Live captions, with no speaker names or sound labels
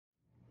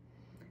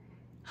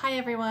Hi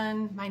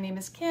everyone, my name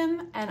is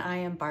Kim and I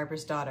am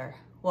Barbara's daughter.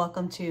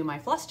 Welcome to my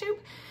Flosstube.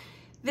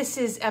 This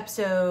is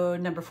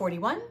episode number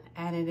 41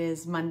 and it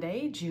is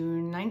Monday,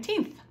 June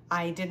 19th.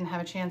 I didn't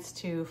have a chance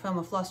to film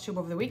a Flosstube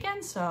over the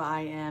weekend, so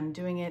I am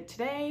doing it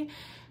today.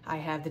 I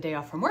have the day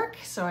off from work,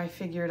 so I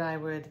figured I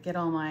would get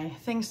all my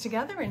things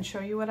together and show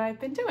you what I've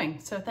been doing.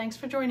 So thanks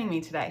for joining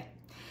me today.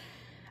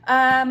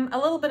 A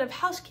little bit of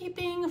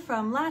housekeeping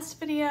from last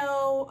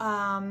video.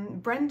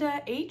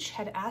 Brenda H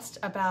had asked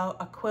about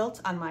a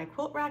quilt on my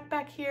quilt rack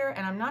back here,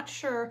 and I'm not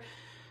sure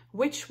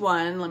which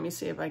one. Let me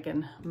see if I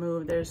can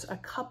move. There's a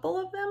couple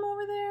of them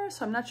over there,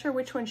 so I'm not sure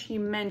which one she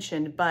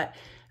mentioned, but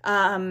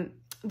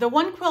the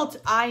one quilt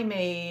I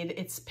made,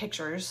 it's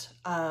pictures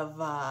of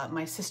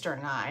my sister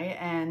and I,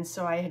 and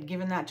so I had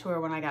given that to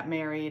her when I got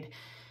married.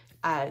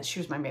 She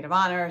was my maid of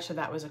honor, so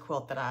that was a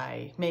quilt that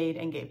I made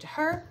and gave to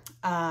her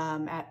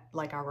at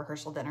like our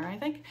rehearsal dinner, I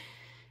think.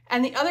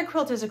 And the other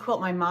quilt is a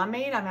quilt my mom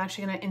made. I'm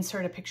actually going to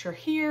insert a picture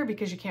here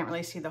because you can't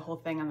really see the whole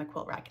thing on the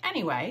quilt rack.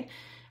 Anyway,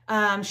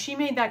 she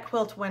made that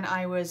quilt when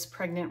I was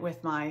pregnant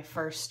with my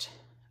first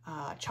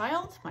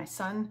child, my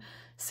son,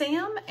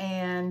 Sam,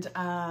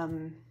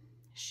 and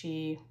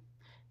she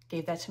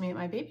gave that to me at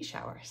my baby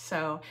shower.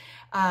 So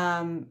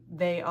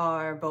they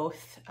are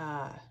both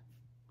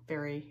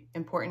very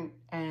important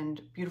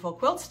and beautiful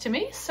quilts to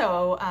me.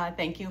 So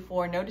thank you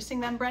for noticing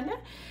them, Brenda.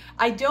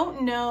 I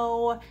don't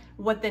know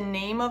what the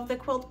name of the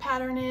quilt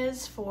pattern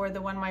is for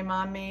the one my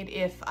mom made.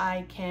 If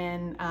I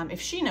can, if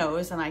she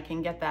knows and I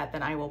can get that,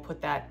 then I will put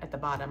that at the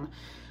bottom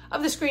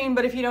of the screen.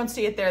 But if you don't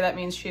see it there, that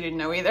means she didn't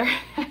know either.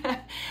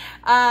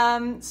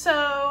 So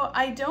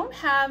I don't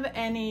have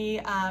any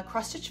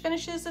cross-stitch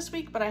finishes this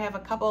week, but I have a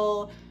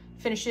couple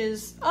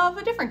finishes of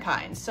a different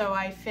kind. So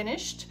I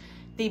finished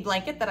the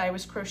blanket that I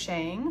was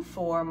crocheting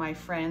for my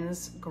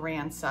friend's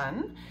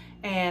grandson,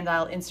 and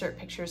I'll insert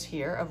pictures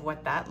here of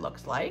what that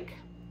looks like.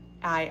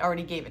 I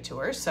already gave it to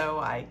her, so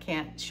I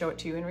can't show it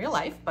to you in real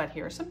life, but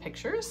here are some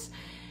pictures.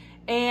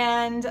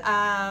 And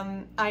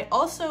I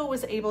also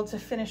was able to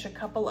finish a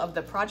couple of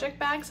the project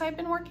bags I've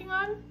been working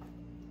on.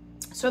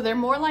 So they're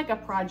more like a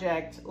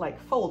project like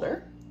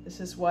folder. This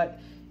is what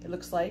it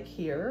looks like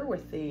here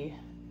with the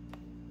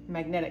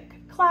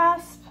magnetic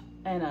clasp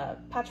and a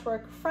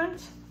patchwork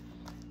front.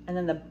 And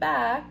then the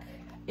back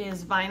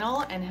is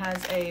vinyl and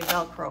has a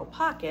Velcro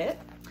pocket.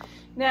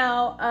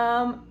 Now,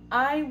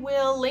 I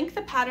will link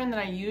the pattern that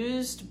I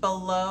used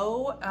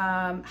below.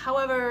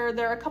 However,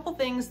 there are a couple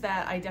things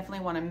that I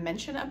definitely want to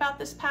mention about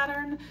this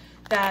pattern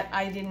that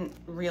I didn't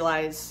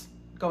realize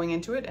going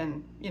into it,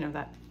 and you know,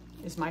 that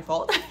is my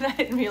fault that I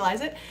didn't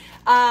realize it.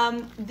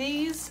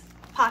 These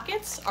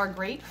pockets are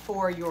great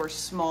for your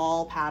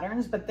small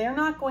patterns, but they're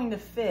not going to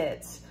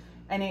fit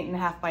an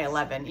 8.5 by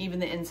 11. Even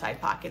the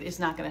inside pocket is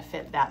not going to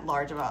fit that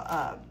large of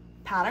a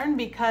pattern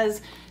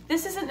because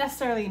this isn't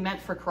necessarily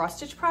meant for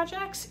cross-stitch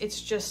projects.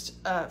 It's just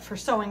for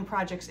sewing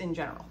projects in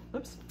general.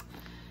 Oops.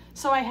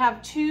 So I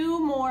have two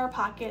more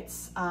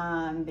pockets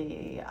on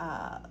the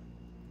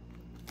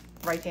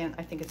right hand.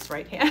 I think it's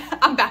right hand.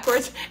 I'm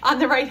backwards on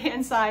the right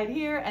hand side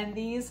here, and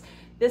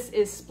this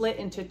is split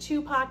into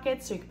two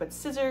pockets, so you can put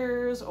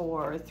scissors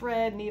or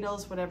thread,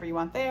 needles, whatever you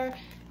want there.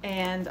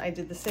 And I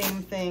did the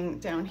same thing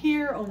down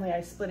here, only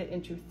I split it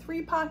into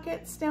three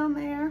pockets down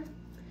there.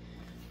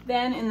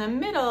 Then in the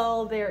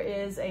middle, there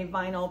is a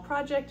vinyl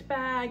project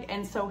bag.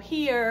 And so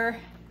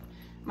here,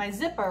 my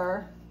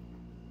zipper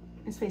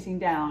is facing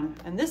down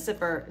and this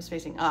zipper is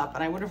facing up.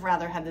 And I would have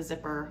rather had the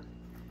zipper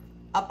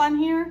up on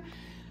here,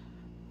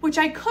 which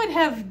I could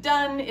have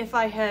done if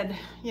I had,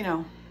 you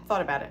know,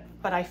 thought about it.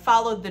 But I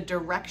followed the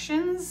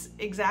directions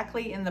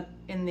exactly in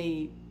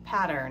the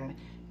pattern,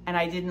 and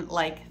I didn't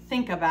like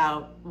think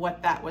about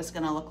what that was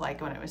gonna look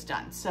like when it was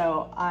done.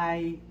 So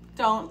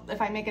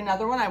if I make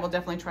another one, I will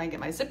definitely try and get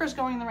my zippers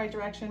going in the right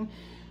direction.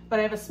 But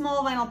I have a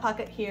small vinyl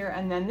pocket here,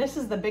 and then this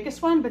is the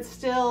biggest one, but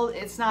still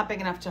it's not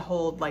big enough to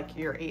hold like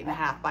your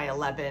 8.5 by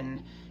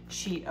 11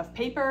 sheet of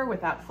paper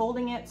without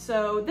folding it.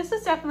 So this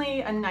is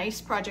definitely a nice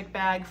project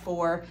bag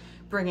for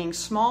bringing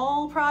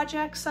small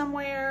projects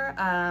somewhere.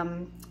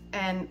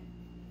 And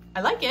I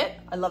like it.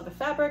 I love the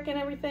fabric and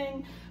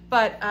everything.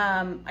 But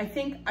I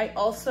think I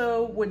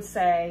also would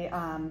say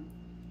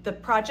the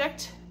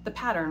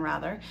pattern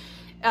rather,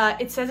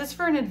 it says it's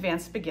for an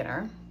advanced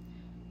beginner.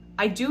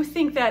 I do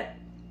think that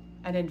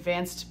an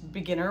advanced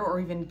beginner or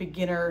even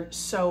beginner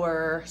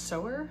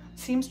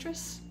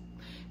seamstress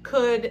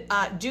could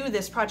do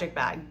this project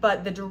bag,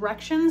 but the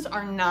directions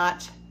are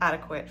not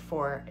adequate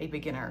for a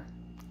beginner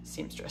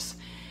seamstress.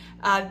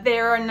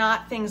 There are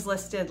not things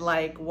listed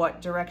like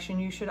what direction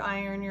you should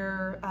iron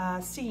your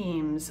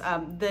seams.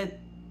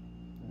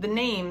 The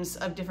names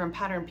of different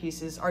pattern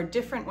pieces are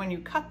different when you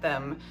cut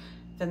them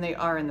than they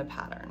are in the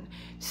pattern.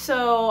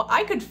 So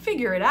I could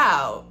figure it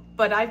out,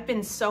 but I've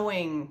been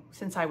sewing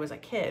since I was a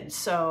kid.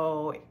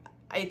 So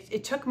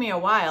it took me a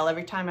while.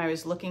 Every time I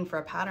was looking for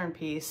a pattern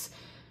piece,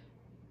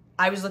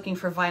 I was looking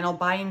for vinyl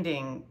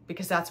binding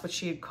because that's what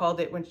she had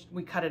called it when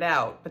we cut it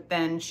out. But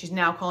then she's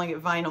now calling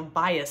it vinyl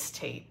bias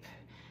tape.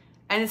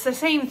 And it's the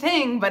same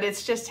thing, but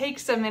it just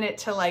takes a minute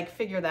to like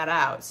figure that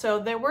out. So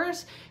there were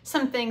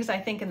some things I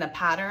think in the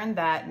pattern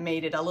that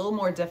made it a little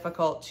more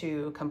difficult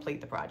to complete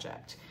the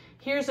project.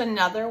 Here's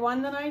another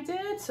one that I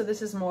did. So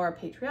this is more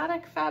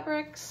patriotic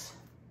fabrics.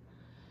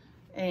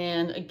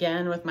 And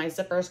again, with my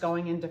zippers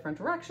going in different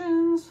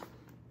directions.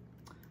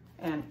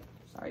 And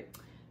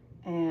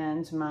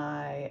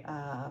my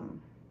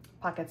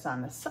pockets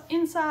on the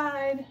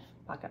inside,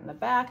 pocket in the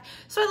back.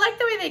 So I like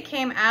the way they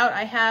came out.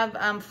 I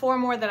have 4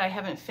 more that I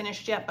haven't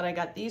finished yet, but I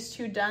got these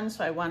 2 done,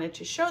 so I wanted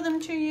to show them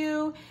to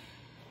you.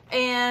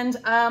 And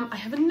I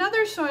have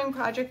another sewing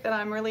project that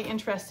I'm really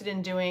interested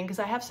in doing because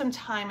I have some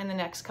time in the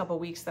next couple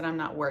weeks that I'm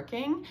not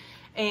working.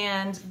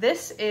 And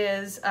this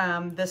is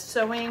the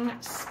Sewing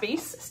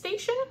Space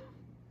Station,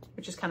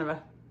 which is kind of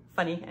a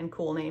funny and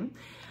cool name.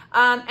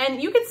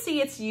 And you can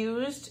see it's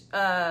used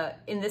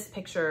in this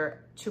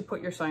picture to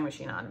put your sewing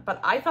machine on.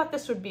 But I thought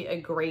this would be a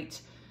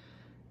great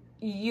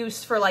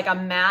use for like a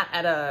mat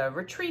at a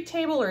retreat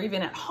table or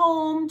even at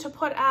home to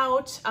put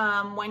out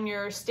when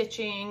you're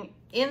stitching.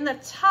 In the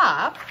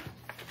top,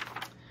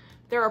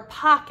 there are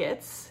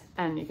pockets,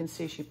 and you can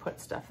see she put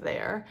stuff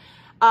there.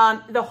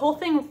 The whole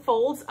thing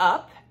folds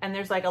up, and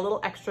there's like a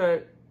little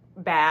extra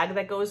bag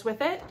that goes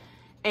with it.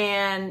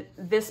 And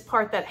this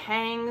part that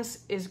hangs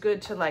is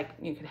good to like,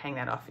 you can hang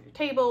that off your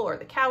table or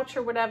the couch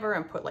or whatever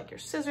and put like your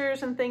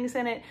scissors and things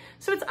in it.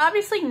 So it's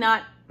obviously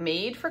not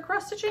made for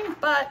cross stitching,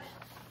 but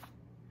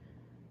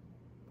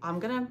I'm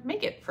gonna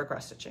make it for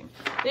cross stitching.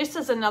 This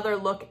is another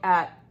look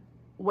at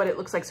what it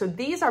looks like. So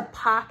these are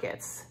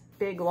pockets,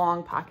 big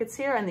long pockets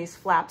here, and these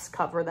flaps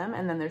cover them.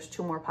 And then there's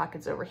 2 more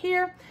pockets over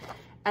here.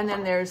 And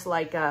then there's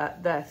like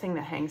the thing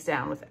that hangs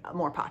down with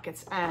more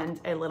pockets and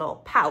a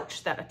little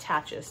pouch that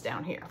attaches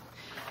down here.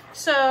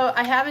 So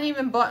I haven't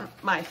even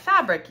bought my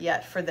fabric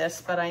yet for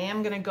this, but I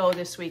am gonna go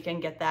this week and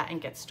get that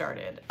and get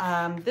started.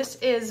 This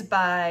is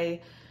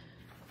by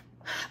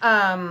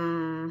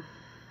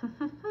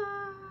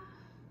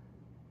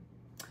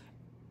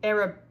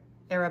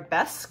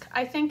Arabesque,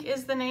 I think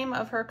is the name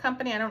of her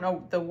company. I don't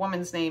know the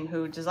woman's name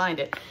who designed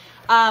it,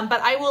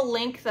 but I will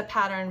link the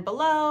pattern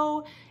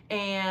below.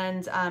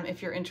 And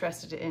if you're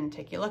interested in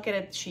taking a look at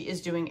it, she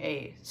is doing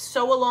a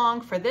sew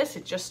along for this.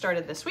 It just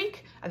started this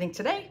week, I think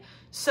today.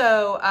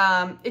 So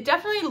it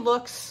definitely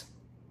looks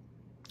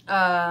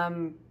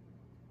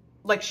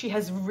like she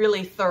has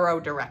really thorough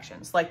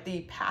directions, like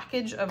the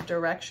package of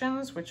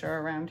directions, which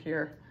are around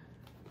here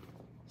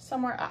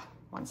somewhere.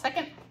 One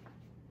second.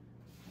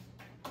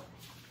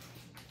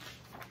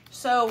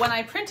 So when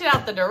I printed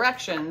out the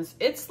directions,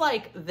 it's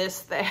like this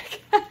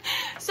thick.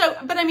 So,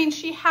 but I mean,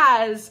 she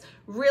has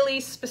really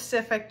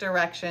specific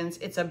directions.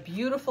 It's a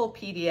beautiful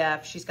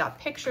PDF. She's got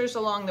pictures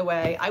along the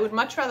way. I would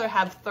much rather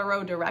have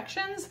thorough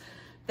directions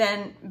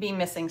than be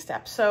missing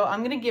steps. So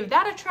I'm gonna give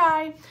that a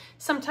try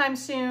sometime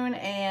soon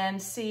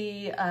and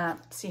see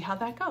how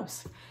that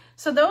goes.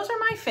 So those are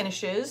my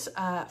finishes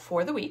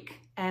for the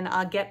week, and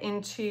I'll get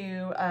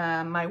into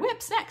my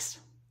whips next.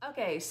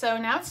 Okay, so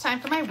now it's time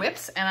for my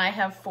whips, and I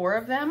have 4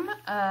 of them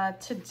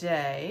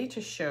today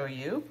to show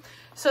you.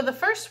 So the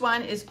first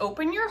one is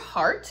Open Your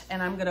Heart,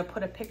 and I'm gonna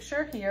put a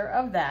picture here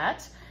of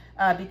that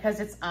because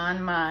it's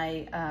on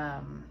my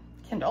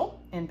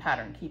Kindle in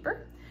Pattern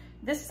Keeper.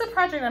 This is a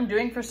project I'm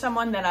doing for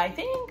someone that I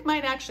think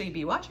might actually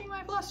be watching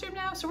my Flosstube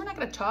now, so we're not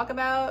gonna talk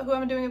about who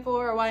I'm doing it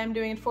for or why I'm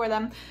doing it for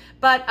them,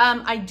 but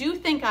I do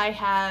think I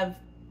have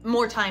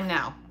more time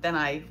now than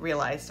I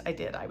realized I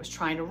did. I was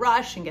trying to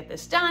rush and get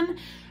this done,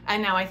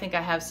 and now I think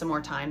I have some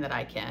more time that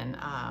I can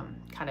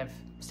kind of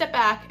step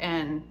back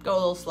and go a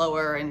little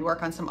slower and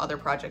work on some other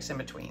projects in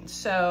between.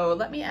 So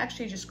let me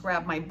actually just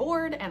grab my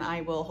board and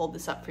I will hold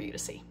this up for you to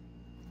see.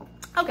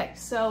 Okay,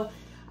 so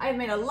I've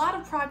made a lot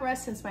of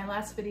progress since my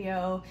last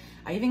video.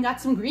 I even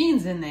got some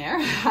greens in there.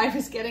 I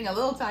was getting a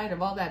little tired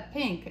of all that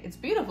pink. It's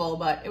beautiful,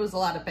 but it was a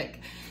lot of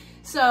pink.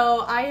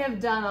 So I have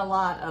done a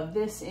lot of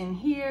this in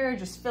here,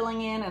 just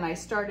filling in, and I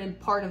started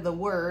part of the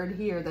word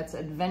here that's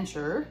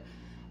adventure,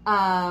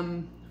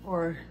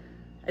 or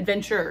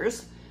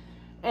adventures.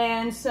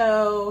 And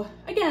so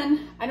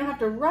again, I don't have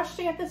to rush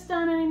to get this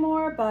done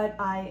anymore, but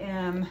I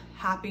am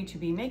happy to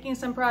be making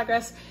some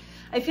progress.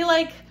 I feel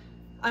like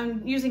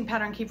I'm using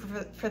Pattern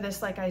Keeper for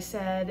this, like I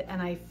said,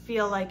 and I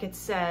feel like it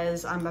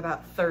says I'm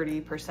about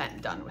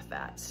 30% done with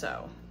that.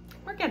 So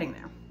we're getting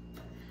there.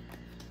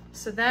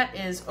 So that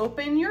is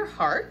Open Your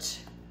Heart.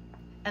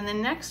 And the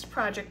next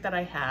project that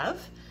I have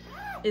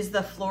is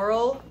the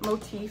Floral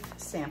Motif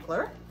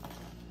Sampler.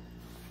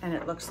 And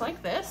it looks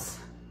like this.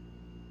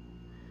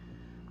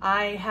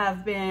 I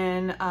have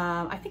been,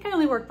 I think I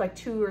only worked like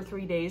 2 or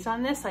 3 days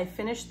on this. I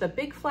finished the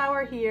big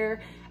flower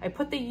here. I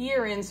put the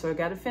year in, so I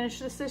got to finish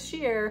this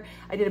year.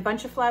 I did a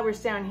bunch of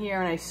flowers down here,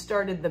 and I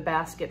started the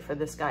basket for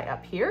this guy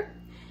up here.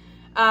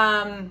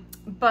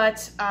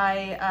 But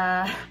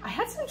I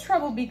had some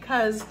trouble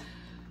because,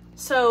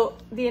 so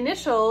the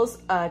initials,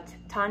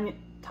 Tanya,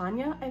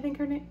 I think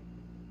her name,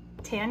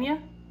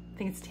 Tanya,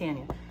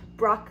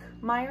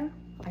 Brockmeyer.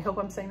 I hope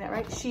I'm saying that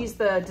right. She's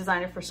the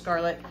designer for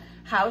Scarlet,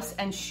 house,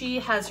 and she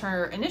has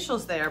her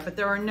initials there, but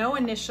there are no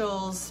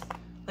initials,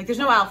 like there's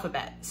no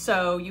alphabet.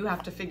 So you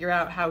have to figure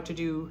out how to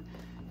do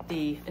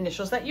the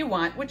initials that you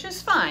want, which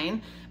is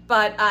fine.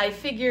 But I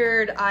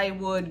figured I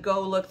would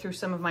go look through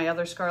some of my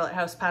other Scarlet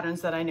House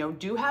patterns that I know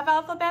do have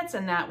alphabets,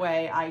 and that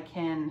way I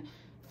can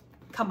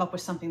come up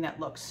with something that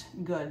looks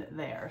good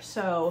there.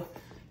 So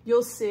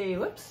you'll see,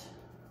 whoops,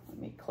 let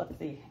me clip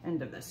the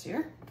end of this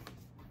here.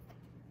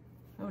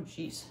 Oh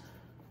geez.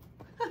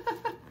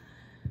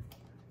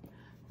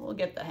 We'll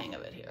get the hang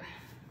of it here.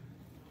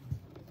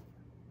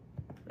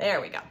 There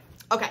we go.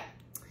 Okay,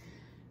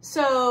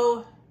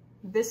 so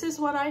this is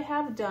what I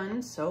have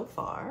done so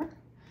far.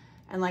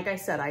 And like I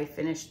said, I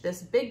finished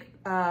this big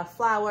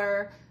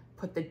flower,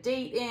 put the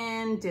date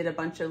in, did a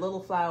bunch of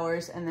little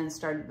flowers, and then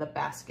started the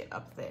basket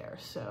up there.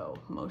 So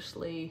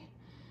mostly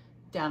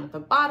down at the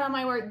bottom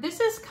I work. This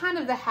is kind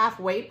of the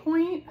halfway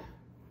point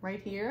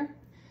right here.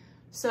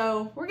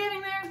 So we're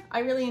getting there. I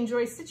really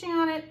enjoy stitching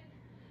on it.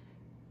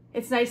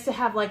 It's nice to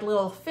have like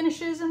little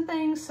finishes and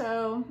things,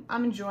 so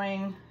I'm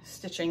enjoying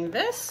stitching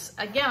this.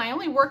 Again, I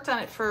only worked on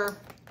it for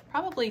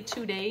probably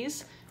 2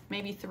 days,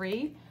 maybe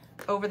 3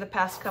 over the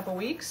past couple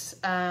weeks.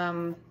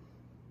 And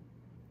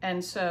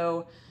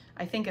so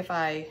I think if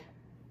I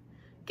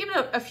give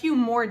it a few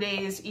more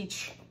days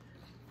each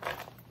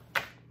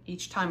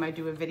time I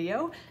do a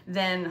video,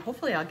 then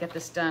hopefully I'll get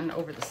this done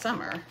over the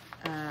summer.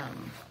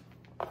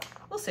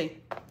 We'll see.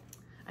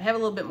 I have a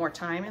little bit more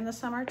time in the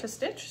summer to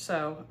stitch,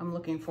 so I'm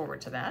looking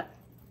forward to that.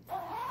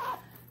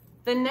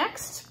 The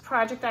next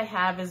project I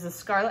have is the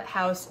Scarlet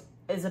House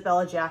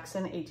Isabella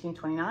Jackson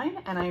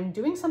 1829, and I'm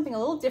doing something a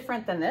little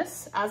different than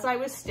this. As I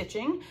was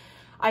stitching,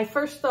 I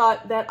first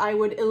thought that I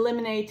would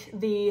eliminate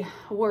the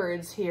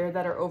words here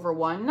that are over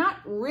 1. Not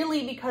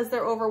really because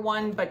they're over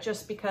 1, but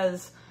just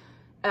because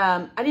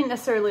I didn't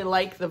necessarily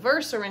like the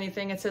verse or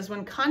anything. It says,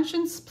 when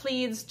conscience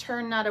pleads,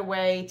 turn not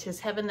away, 'tis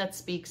heaven that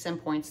speaks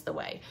and points the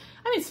way.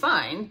 I mean, it's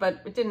fine,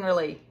 but it didn't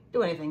really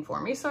do anything for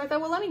me. So I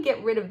thought, well, let me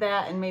get rid of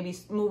that and maybe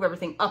move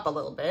everything up a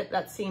little bit.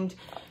 That seemed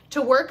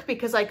to work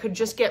because I could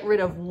just get rid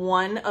of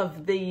one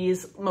of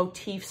these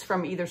motifs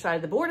from either side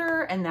of the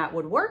border and that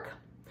would work.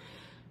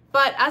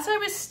 But as I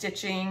was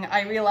stitching,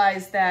 I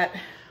realized that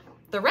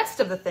the rest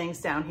of the things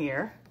down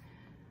here,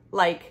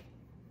 like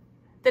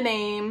the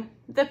name,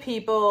 the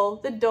people,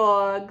 the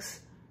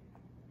dogs,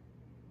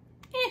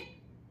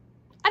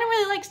 I don't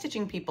really like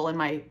stitching people in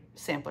my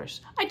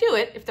samplers. I do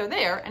it if they're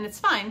there and it's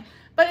fine,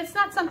 but it's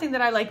not something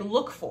that I like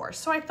look for.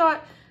 So I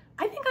thought,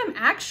 I think I'm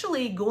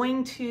actually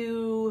going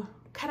to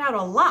cut out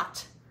a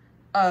lot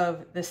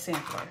of this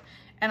sampler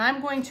and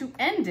I'm going to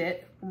end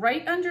it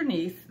right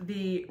underneath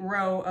the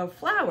row of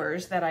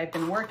flowers that I've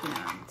been working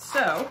on.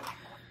 So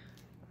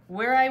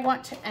where I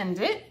want to end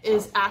it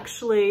is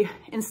actually,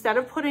 instead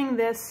of putting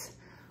this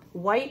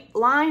white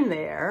line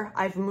there,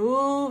 I've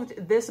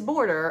moved this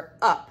border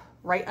up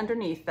right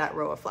underneath that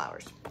row of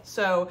flowers.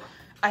 So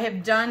I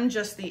have done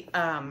just the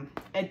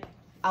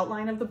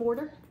outline of the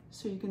border.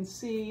 So you can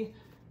see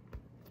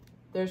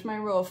there's my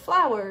row of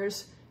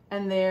flowers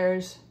and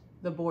there's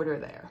the border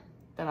there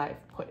that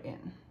I've put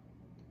in.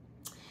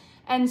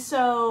 And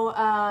so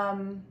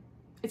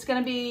it's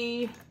gonna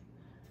be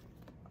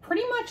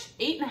pretty much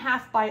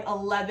 8.5 by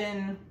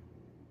 11,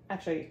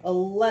 actually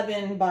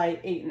 11 by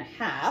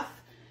 8.5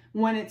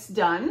 when it's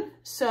done.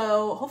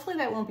 So hopefully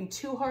that won't be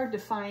too hard to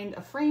find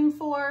a frame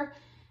for.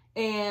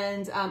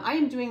 And I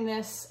am doing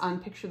this on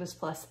Picture This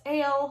Plus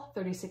Ale,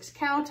 36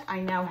 count. I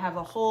now have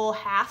a whole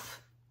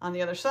half on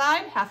the other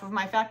side, half of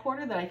my fat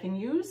quarter that I can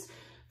use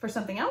for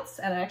something else.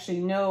 And I actually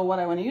know what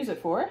I want to use it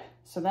for.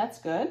 So that's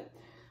good.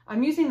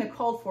 I'm using the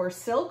called for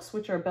silks,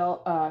 which are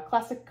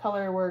Classic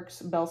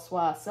Colorworks Belle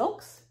Soie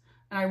silks.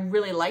 And I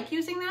really like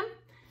using them.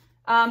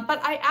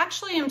 But I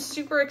actually am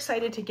super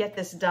excited to get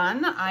this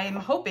done. I'm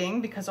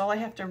hoping, because all I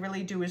have to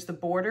really do is the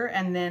border,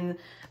 and then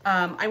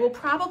I will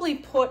probably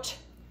put,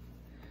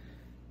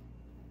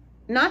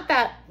 not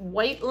that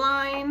white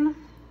line,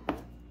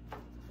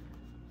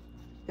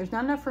 there's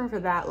not enough room for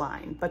that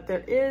line, but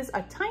there is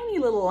a tiny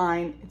little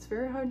line, it's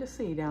very hard to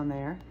see down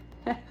there,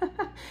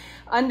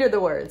 under the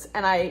words.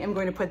 And I am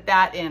going to put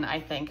that in, I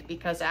think,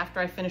 because after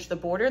I finish the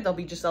border, there'll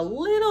be just a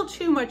little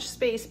too much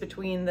space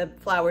between the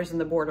flowers and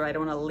the border. I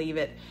don't want to leave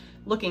it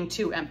looking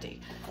too empty.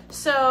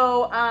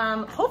 So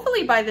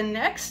hopefully by the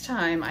next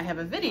time I have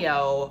a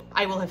video,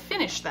 I will have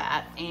finished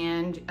that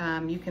and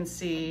you can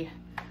see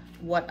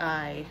what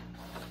I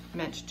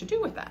meant to do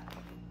with that.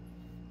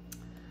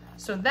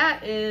 So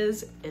that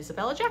is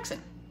Isabella Jackson.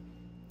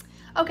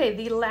 Okay,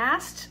 the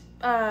last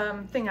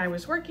thing I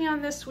was working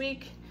on this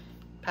week,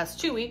 past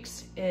 2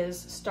 weeks, is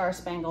Star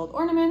Spangled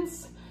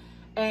Ornaments.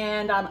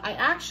 And I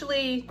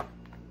actually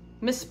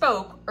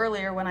misspoke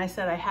earlier when I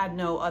said I had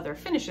no other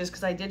finishes,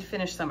 because I did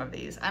finish some of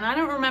these. And I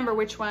don't remember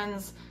which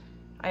ones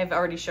I've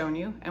already shown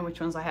you and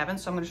which ones I haven't.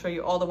 So I'm going to show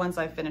you all the ones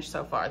I've finished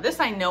so far. This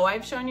I know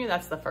I've shown you.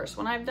 That's the first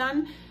one I've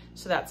done.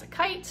 So that's a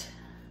kite.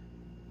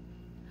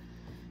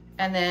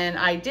 And then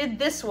I did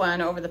this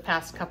one over the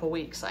past couple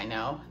weeks, I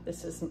know.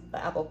 This is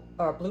the apple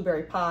or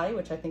blueberry pie,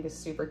 which I think is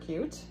super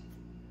cute.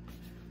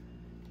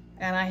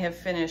 And I have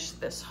finished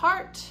this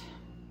heart.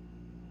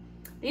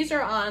 These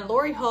are on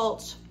Lori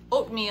Holt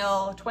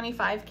Oatmeal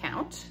 25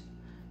 count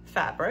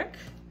fabric.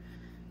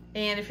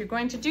 And if you're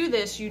going to do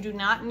this, you do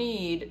not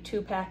need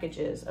 2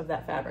 packages of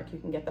that fabric. You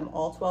can get them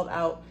all 12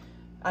 out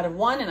of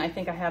one, and I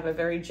think I have a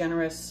very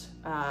generous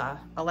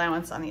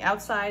allowance on the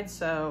outside,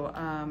 so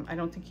I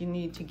don't think you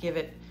need to give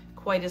it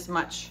quite as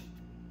much.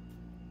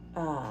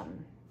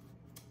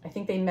 I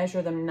think they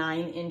measure them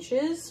 9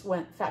 inches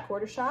when Fat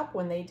Quarter Shop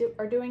when they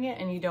are doing it,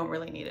 and you don't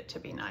really need it to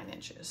be 9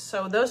 inches.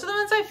 So those are the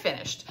ones I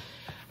finished.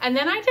 And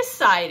then I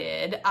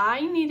decided I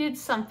needed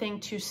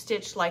something to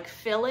stitch like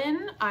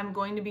fill-in. I'm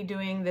going to be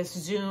doing this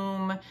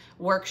Zoom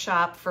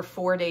workshop for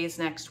 4 days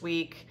next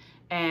week,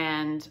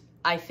 and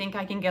I think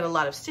I can get a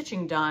lot of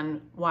stitching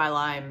done while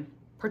I'm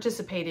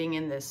participating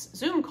in this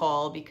Zoom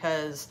call,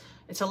 because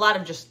it's a lot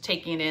of just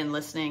taking it in,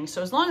 listening.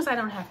 So as long as I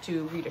don't have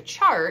to read a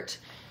chart,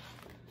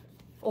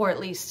 or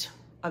at least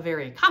a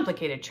very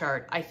complicated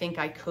chart, I think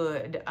I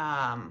could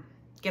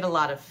get a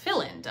lot of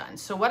fill-in done.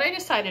 So what I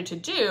decided to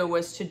do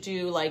was to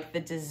do like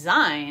the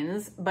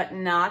designs, but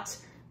not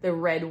the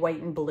red,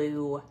 white, and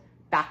blue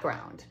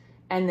background.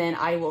 And then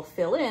I will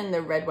fill in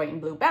the red, white,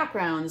 and blue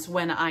backgrounds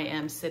when I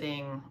am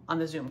sitting on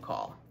the Zoom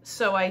call.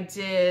 So I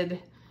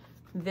did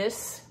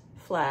this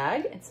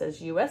flag, it says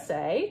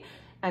USA,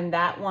 and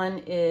that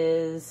one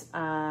is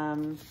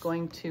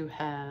going to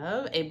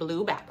have a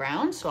blue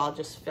background. So I'll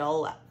just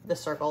fill the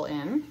circle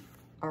in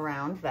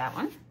around that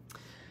one.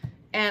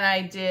 And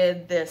I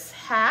did this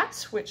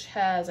hat, which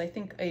has, I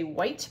think, a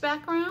white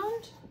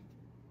background.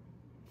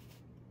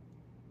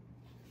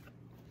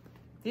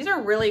 These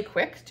are really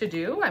quick to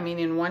do. I mean,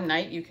 in one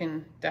night, you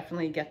can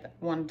definitely get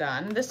one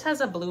done. This has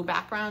a blue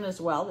background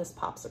as well, this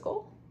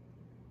popsicle.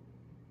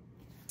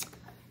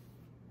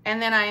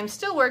 And then I am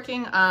still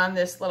working on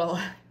this little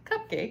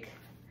cupcake.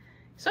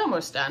 It's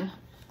almost done.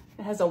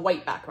 It has a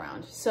white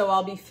background. So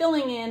I'll be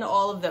filling in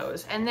all of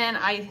those. And then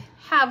I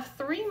have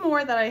 3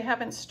 more that I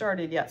haven't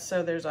started yet.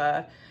 So there's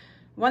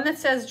one that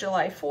says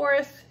July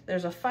 4th,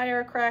 there's a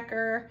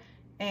firecracker,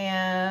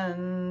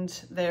 and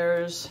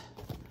there's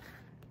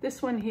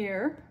this one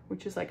here,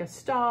 which is like a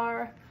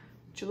star,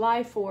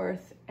 July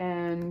 4th,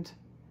 and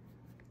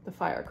the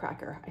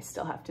firecracker I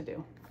still have to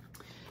do.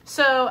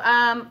 So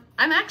I'm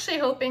actually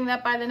hoping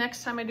that by the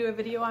next time I do a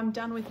video, I'm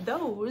done with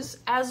those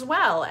as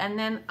well. And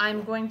then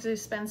I'm going to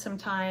spend some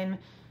time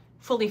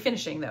fully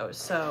finishing those.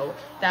 So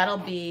that'll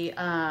be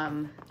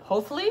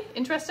hopefully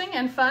interesting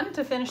and fun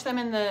to finish them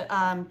in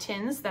the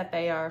tins that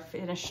they are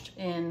finished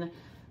in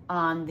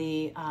on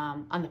the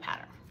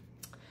pattern.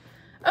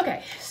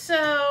 Okay,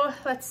 so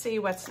let's see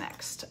what's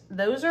next.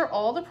 Those are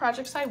all the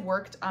projects I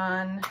worked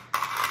on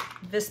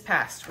this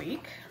past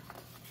week.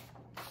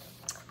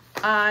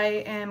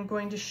 I am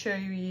going to show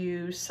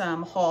you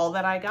some haul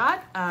that I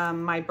got.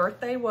 My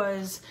birthday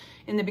was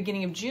in the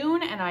beginning of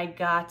June, and I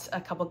got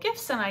a couple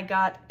gifts, and I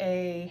got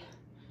a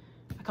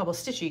couple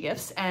stitchy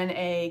gifts and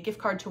a gift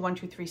card to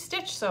 123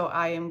 Stitch. So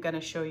I am going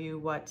to show you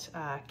what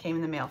came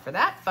in the mail for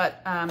that.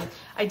 But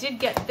I did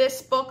get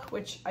this book,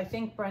 which I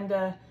think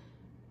Brenda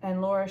and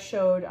Laura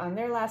showed on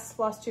their last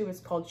Flosstube. It's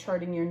called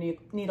Charting Your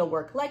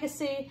Needlework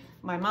Legacy.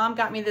 My mom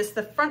got me this.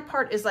 The front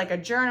part is like a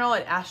journal.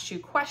 It asks you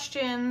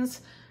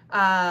questions.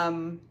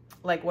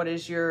 Like, what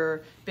is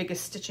your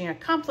biggest stitching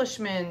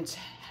accomplishment?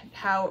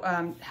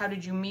 How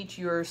did you meet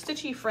your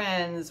stitchy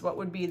friends? What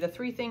would be the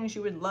 3 things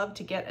you would love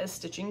to get as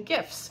stitching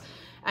gifts?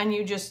 And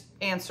you just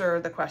answer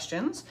the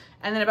questions.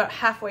 And then about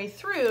halfway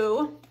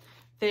through,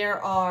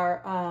 there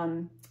are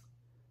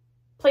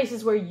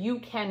places where you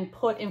can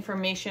put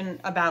information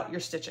about your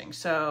stitching.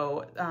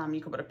 So you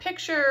can put a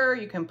picture,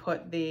 you can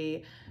put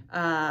the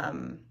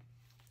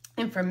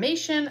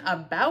information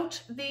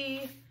about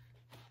the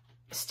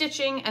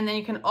stitching, and then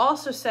you can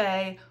also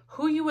say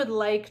who you would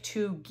like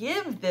to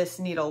give this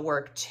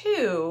needlework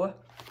to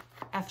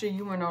after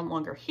you are no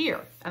longer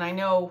here. And I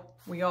know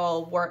we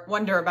all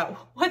wonder about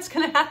what's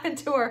going to happen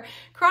to our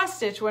cross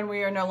stitch when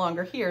we are no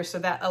longer here. So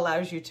that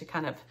allows you to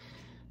kind of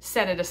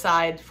set it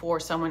aside for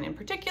someone in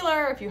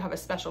particular, if you have a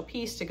special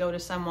piece to go to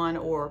someone,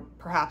 or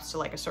perhaps to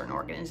like a certain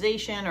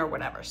organization or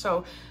whatever.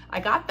 So I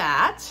got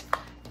that.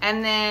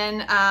 And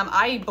then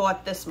I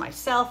bought this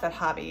myself at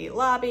Hobby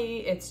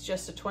Lobby. It's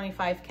just a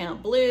 25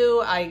 count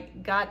blue. I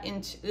got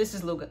into, this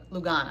is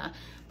Lugana,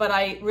 but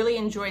I really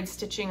enjoyed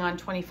stitching on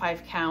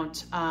 25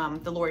 count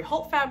the Lori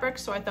Holt fabric.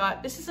 So I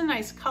thought this is a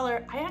nice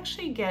color. I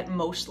actually get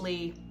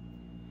mostly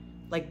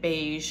like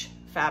beige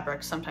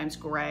fabrics, sometimes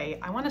gray.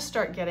 I want to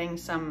start getting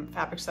some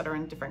fabrics that are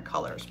in different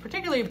colors,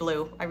 particularly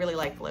blue. I really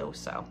like blue.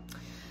 So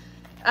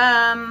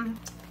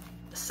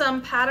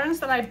some patterns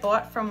that I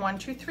bought from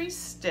 123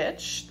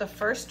 Stitch. The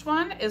first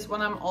one is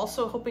one I'm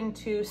also hoping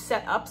to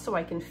set up so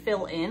I can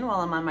fill in while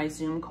I'm on my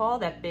Zoom call,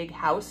 that big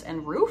house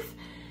and roof.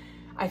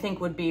 I think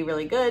would be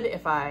really good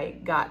if I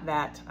got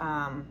that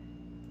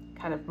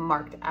kind of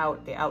marked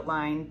out, the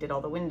outline, did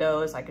all the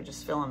windows. I could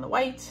just fill in the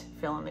white,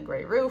 fill in the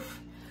gray roof.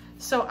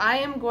 So I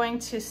am going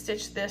to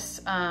stitch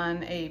this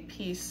on a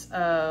piece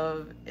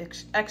of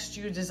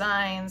XU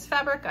Designs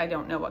fabric. I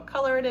don't know what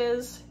color it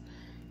is.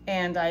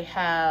 And I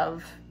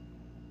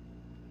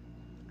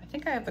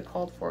think I have the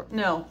called for,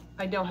 no,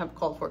 I don't have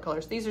called for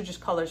colors. These are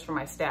just colors for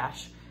my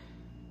stash.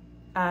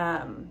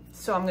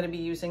 So I'm gonna be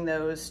using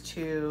those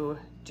to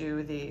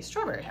do the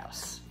Strawberry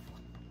House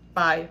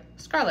by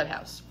Scarlet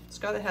House.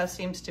 Scarlet House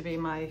seems to be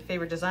my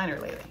favorite designer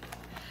lately.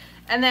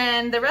 And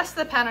then the rest of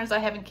the patterns I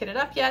haven't kitted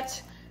up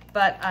yet,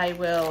 but I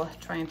will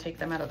try and take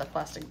them out of the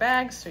plastic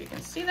bags so you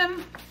can see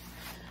them.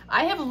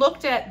 I have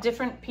looked at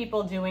different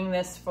people doing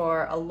this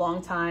for a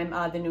long time.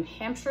 The New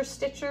Hampshire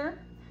stitcher,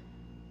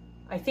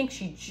 I think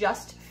she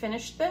just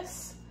finished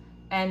this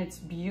and it's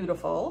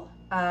beautiful.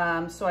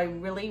 So I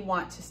really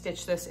want to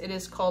stitch this. It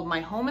is called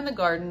My Home in the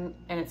Garden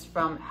and it's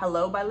from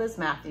Hello by Liz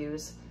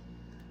Matthews.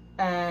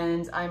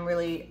 And I'm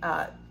really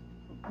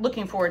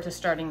looking forward to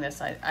starting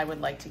this. I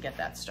would like to get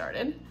that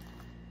started.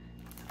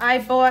 I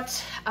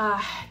bought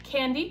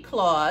Candy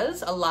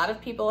Claws. A lot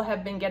of people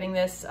have been getting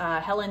this.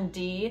 Helen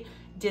D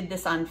did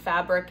this on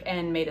fabric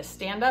and made a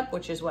stand-up,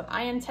 which is what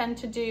I intend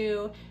to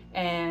do.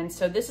 And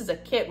so this is a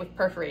kit with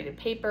perforated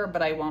paper,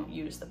 but I won't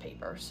use the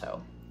paper.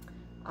 So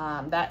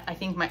that I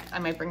think I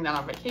might bring that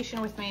on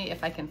vacation with me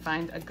if I can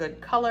find a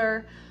good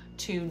color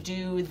to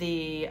do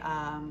the,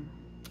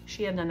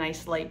 she had a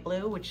nice light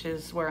blue, which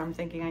is where I'm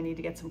thinking I need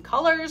to get some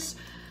colors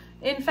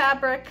in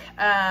fabric.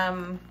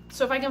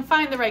 So if I can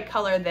find the right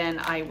color, then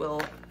I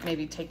will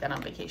maybe take that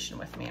on vacation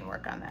with me and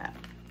work on that.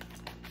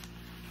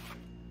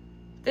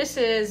 This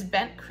is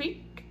Bent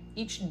Creek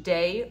Each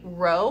Day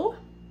Row.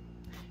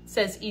 It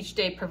says each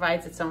day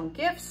provides its own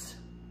gifts.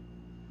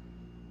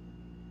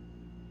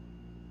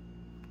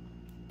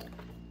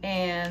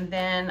 And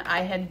then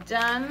I had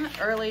done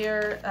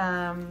earlier,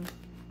 I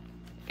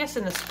guess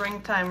in the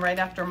springtime, right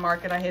after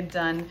market, I had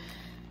done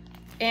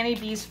Annie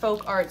B's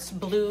Folk Arts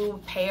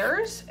blue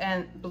pears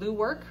and blue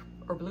work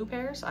or blue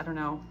pears, I don't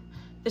know.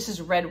 This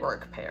is red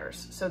work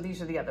pears. So these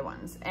are the other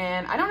ones.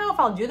 And I don't know if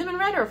I'll do them in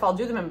red or if I'll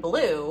do them in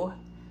blue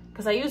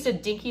because I used a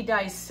Dinky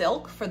Dye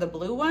silk for the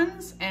blue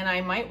ones and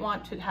I might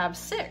want to have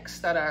 6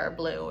 that are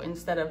blue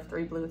instead of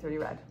 3 blue, 3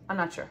 red. I'm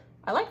not sure.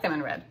 I like them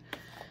in red,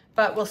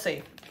 but we'll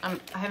see. I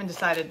haven't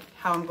decided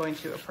how I'm going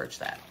to approach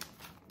that.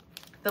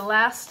 The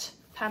last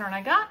pattern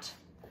I got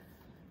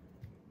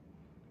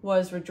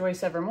was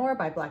Rejoice Evermore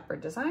by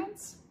Blackbird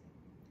Designs.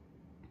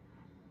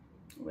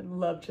 Would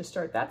love to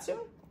start that soon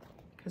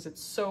because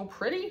it's so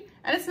pretty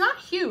and it's not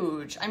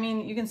huge. I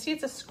mean, you can see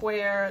it's a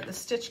square. The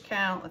stitch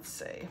count, let's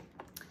see,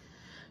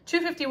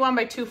 251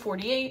 by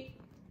 248.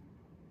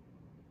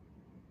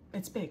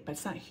 It's big, but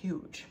it's not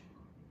huge.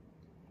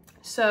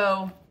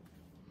 So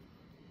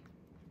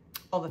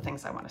all the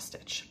things I want to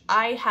stitch.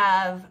 I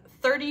have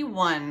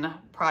 31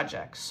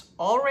 projects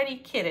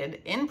already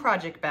kitted in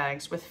project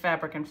bags with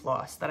fabric and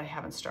floss that I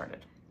haven't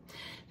started.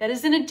 That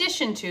is in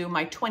addition to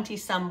my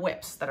 20-some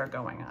whips that are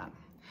going on.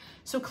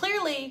 So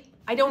clearly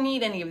I don't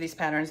need any of these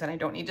patterns and I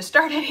don't need to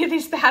start any of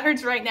these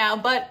patterns right now,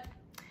 but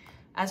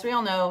as we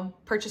all know,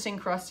 purchasing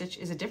cross stitch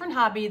is a different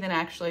hobby than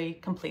actually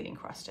completing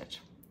cross stitch.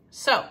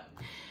 So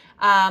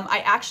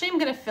I actually am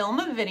going to film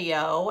a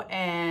video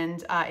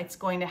and it's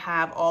going to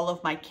have all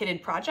of my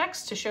kitted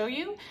projects to show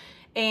you.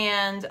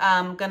 And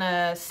I'm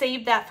gonna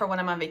save that for when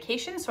I'm on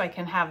vacation so I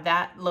can have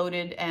that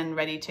loaded and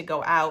ready to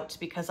go out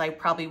because I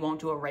probably won't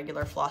do a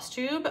regular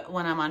Flosstube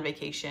when I'm on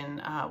vacation,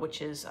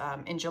 which is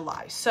in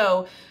July.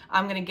 So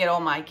I'm gonna get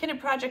all my kitted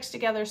projects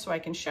together so I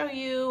can show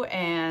you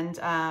and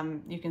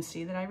you can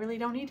see that I really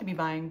don't need to be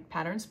buying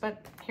patterns,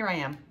 but here I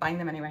am buying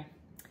them anyway.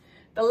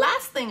 The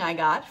last thing I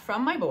got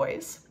from my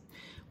boys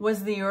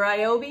was the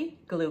Ryobi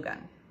glue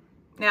gun.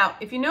 Now,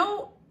 if you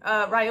know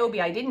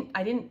Ryobi, I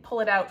didn't pull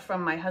it out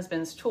from my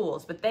husband's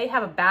tools, but they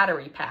have a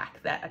battery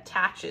pack that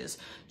attaches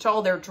to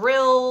all their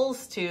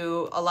drills,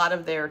 to a lot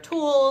of their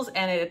tools,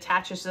 and it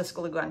attaches to this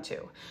glue gun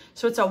too.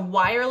 So it's a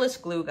wireless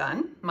glue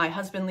gun. My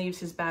husband leaves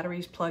his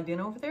batteries plugged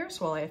in over there,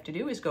 so all I have to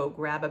do is go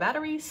grab a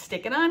battery,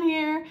 stick it on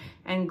here,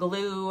 and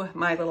glue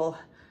my little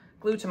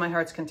glue to my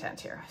heart's content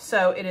here.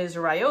 So it is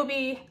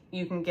Ryobi.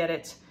 You can get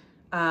it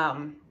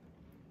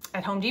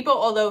at Home Depot,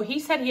 although he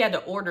said he had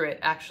to order it,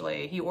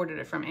 actually. He ordered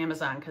it from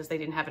Amazon because they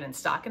didn't have it in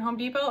stock in Home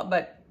Depot,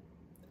 but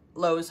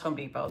Lowe's, Home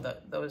Depot,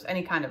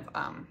 any kind of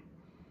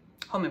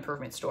home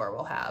improvement store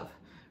will have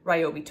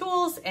Ryobi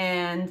tools,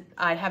 and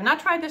I have not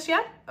tried this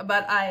yet,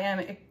 but I am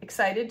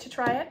excited to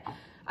try it.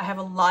 I have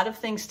a lot of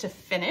things to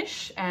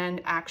finish,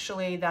 and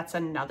actually that's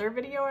another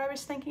video I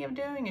was thinking of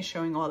doing, is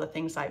showing all the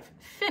things I've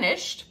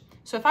finished.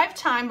 So if I have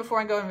time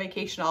before I go on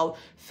vacation, I'll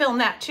film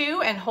that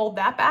too and hold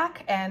that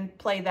back and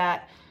play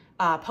that,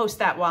 post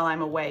that while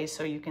I'm away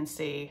so you can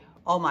see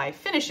all my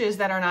finishes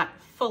that are not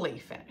fully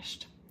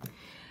finished.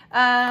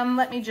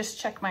 Let me just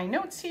check my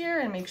notes here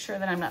and make sure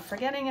that I'm not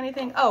forgetting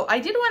anything. Oh, I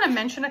did want to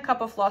mention a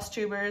couple of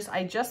Flosstubers.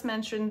 I just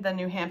mentioned the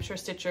New Hampshire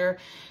Stitcher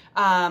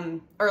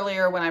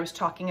earlier when I was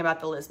talking about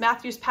the Liz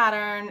Matthews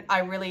pattern. I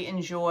really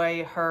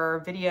enjoy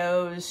her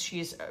videos.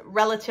 She's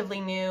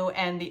relatively new,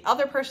 and the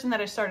other person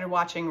that I started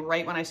watching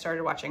right when I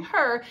started watching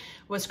her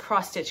was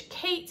Cross Stitch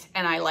Kate,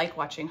 and I like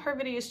watching her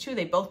videos too.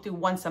 They both do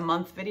once a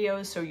month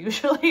videos, so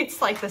usually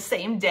it's like the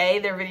same day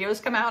their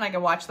videos come out and I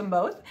can watch them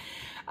both.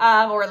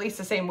 or at least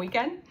the same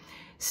weekend.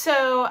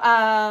 So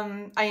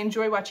I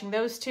enjoy watching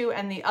those two.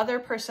 And the other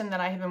person that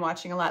I have been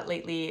watching a lot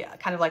lately,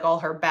 kind of like all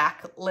her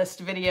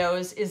backlist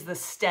videos, is the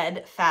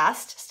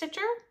Steadfast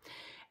Stitcher.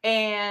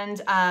 And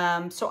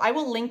so I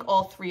will link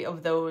all three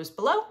of those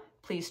below.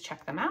 Please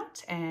check them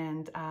out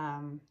and,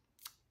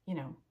 you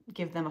know,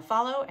 give them a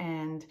follow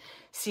and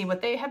see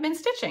what they have been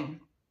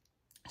stitching.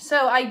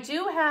 So I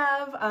do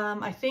have,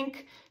 I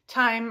think,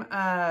 time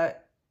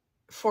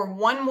for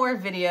one more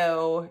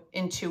video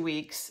in 2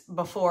 weeks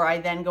before I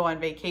then go on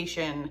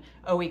vacation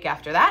a week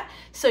after that.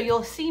 So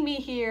you'll see me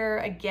here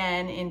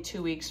again in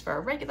 2 weeks for a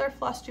regular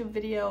Flosstube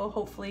video.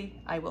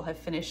 Hopefully I will have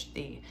finished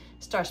the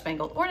Star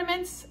Spangled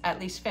Ornaments,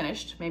 at least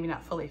finished, maybe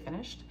not fully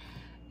finished.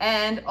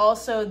 And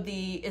also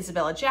the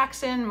Isabella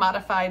Jackson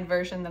modified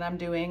version that I'm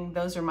doing.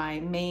 Those are my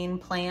main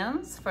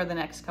plans for the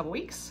next couple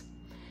weeks.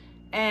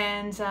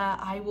 And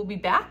I will be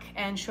back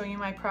and show you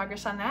my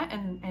progress on that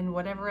and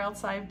whatever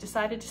else I've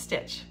decided to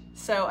stitch.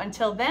 So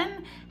until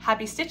then,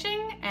 happy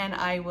stitching, and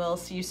I will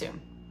see you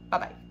soon.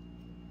 Bye-bye.